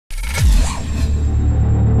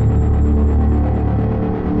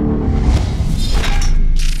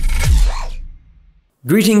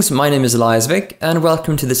Greetings, my name is Eliasvik, and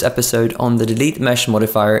welcome to this episode on the DeleteMesh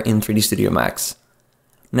modifier in 3D Studio Max.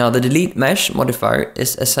 Now, the DeleteMesh modifier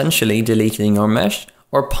is essentially deleting your mesh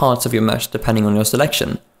or parts of your mesh depending on your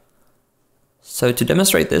selection. So to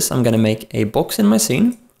demonstrate this, I'm going to make a box in my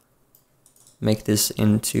scene, make this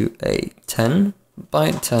into a 10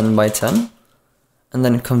 by 10 by 10, and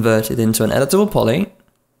then convert it into an editable poly,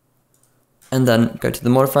 and then go to the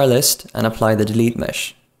modifier list and apply the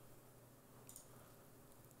DeleteMesh.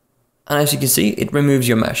 And as you can see, it removes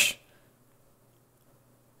your mesh.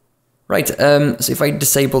 Right, so if I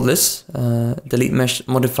disable this DeleteMesh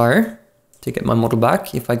modifier to get my model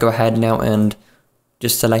back, if I go ahead now and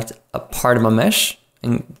just select a part of my mesh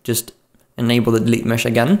and just enable the DeleteMesh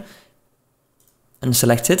again and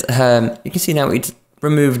select it, you can see now it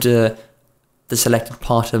removed the selected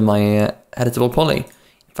part of my editable poly.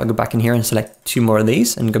 If I go back in here and select two more of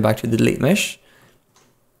these and go back to the DeleteMesh,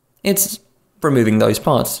 it's removing those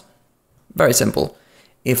parts. Very simple.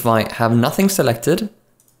 If I have nothing selected,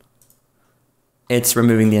 it's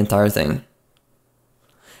removing the entire thing.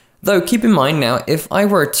 Though keep in mind now, if I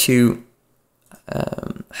were to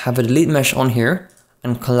have a DeleteMesh on here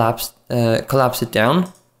and collapse it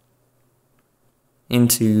down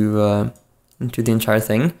into the entire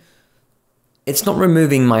thing, it's not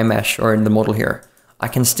removing my mesh or the model here. I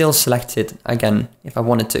can still select it again if I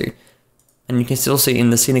wanted to, and you can still see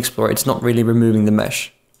in the Scene Explorer it's not really removing the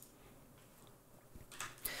mesh.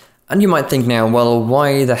 And you might think now, well,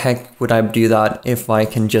 why the heck would I do that if I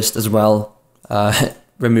can just as well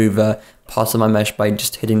remove parts of my mesh by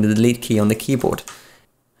just hitting the delete key on the keyboard?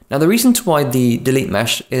 Now, the reason why the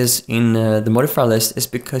DeleteMesh is in the modifier list is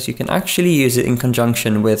because you can actually use it in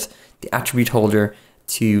conjunction with the attribute holder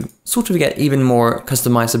to sort of get even more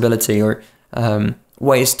customizability or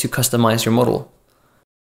ways to customize your model.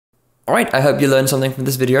 Alright, I hope you learned something from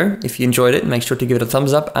this video. If you enjoyed it, make sure to give it a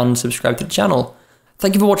thumbs up and subscribe to the channel.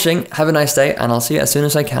 Thank you for watching, have a nice day, and I'll see you as soon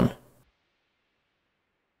as I can.